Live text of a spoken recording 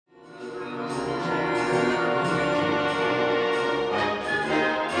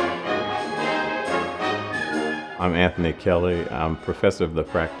I'm Anthony Kelly. I'm professor of the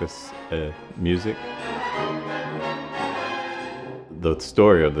practice of music. The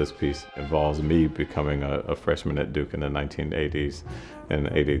story of this piece involves me becoming a freshman at Duke in the 1980s.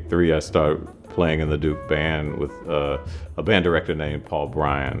 In '83, I started playing in the Duke band with a band director named Paul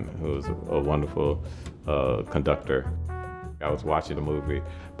Bryan, who was a wonderful conductor. I was watching a movie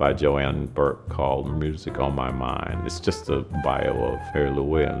by Joanne Burke called Music on My Mind. It's just a bio of Mary Lou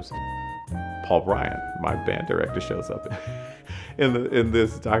Williams. Paul Bryan, my band director, shows up in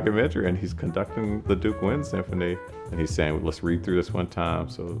this documentary, and he's conducting the Duke Wind Symphony, and he's saying, let's read through this one time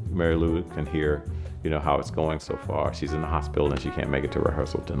so Mary Lou can hear, how it's going so far. She's in the hospital and she can't make it to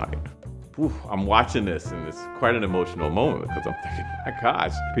rehearsal tonight. Ooh, I'm watching this, and it's quite an emotional moment because I'm thinking, my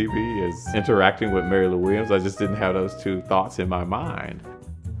gosh, PB is interacting with Mary Lou Williams. I just didn't have those two thoughts in my mind.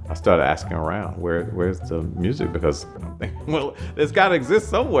 I started asking around, where's the music? Because I'm thinking, well, it's got to exist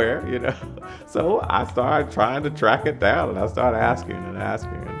somewhere, So I started trying to track it down, and I started asking and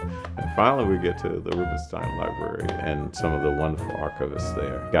asking. And finally we get to the Rubenstein Library, and some of the wonderful archivists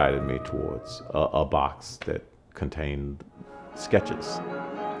there guided me towards a box that contained sketches.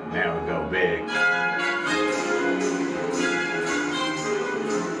 Now we go big.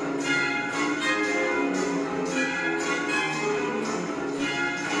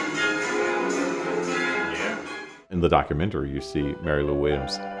 In the documentary, you see Mary Lou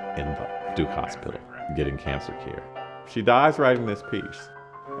Williams in the Duke Hospital getting cancer care. She dies writing this piece,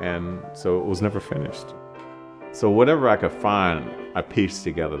 and so it was never finished. So whatever I could find, I pieced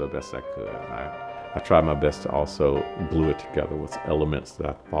together the best I could. I tried my best to also glue it together with elements that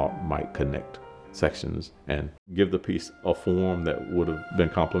I thought might connect sections and give the piece a form that would have been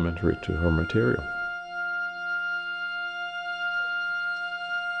complementary to her material.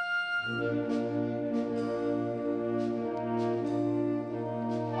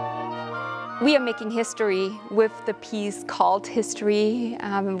 We are making history with the piece called History,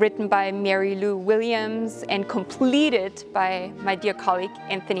 written by Mary Lou Williams and completed by my dear colleague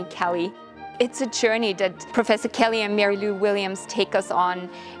Anthony Kelly. It's a journey that Professor Kelly and Mary Lou Williams take us on,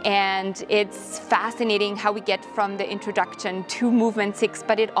 and it's fascinating how we get from the introduction to Movement 6,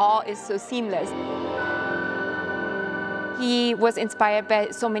 but it all is so seamless. He was inspired by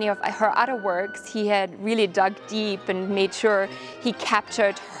so many of her other works. He had really dug deep and made sure he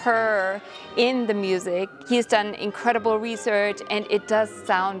captured her in the music. He's done incredible research, and it does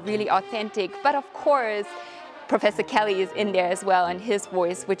sound really authentic. But of course, Professor Kelly is in there as well, and his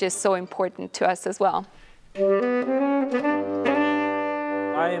voice, which is so important to us as well.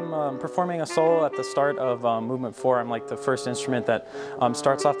 I am performing a solo at the start of Movement 4. I'm like the first instrument that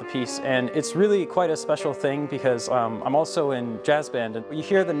starts off the piece, and it's really quite a special thing because I'm also in jazz band. And you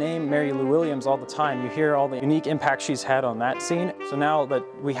hear the name Mary Lou Williams all the time. You hear all the unique impact she's had on that scene. So now that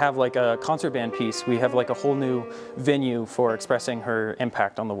we have like a concert band piece, we have like a whole new venue for expressing her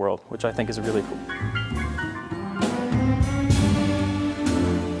impact on the world, which I think is really cool.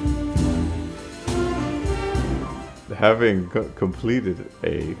 Having completed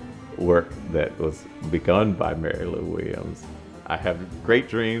a work that was begun by Mary Lou Williams, I have great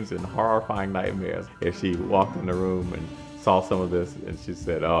dreams and horrifying nightmares. If she walked in the room and saw some of this and she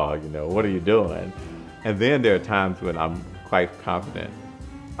said, oh, what are you doing? And then there are times when I'm quite confident.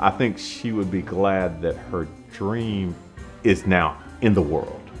 I think she would be glad that her dream is now in the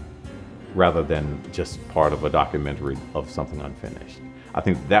world rather than just part of a documentary of something unfinished. I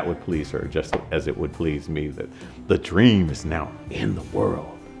think that would please her just as it would please me, that the dream is now in the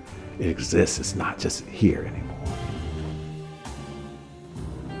world. It exists, it's not just here anymore.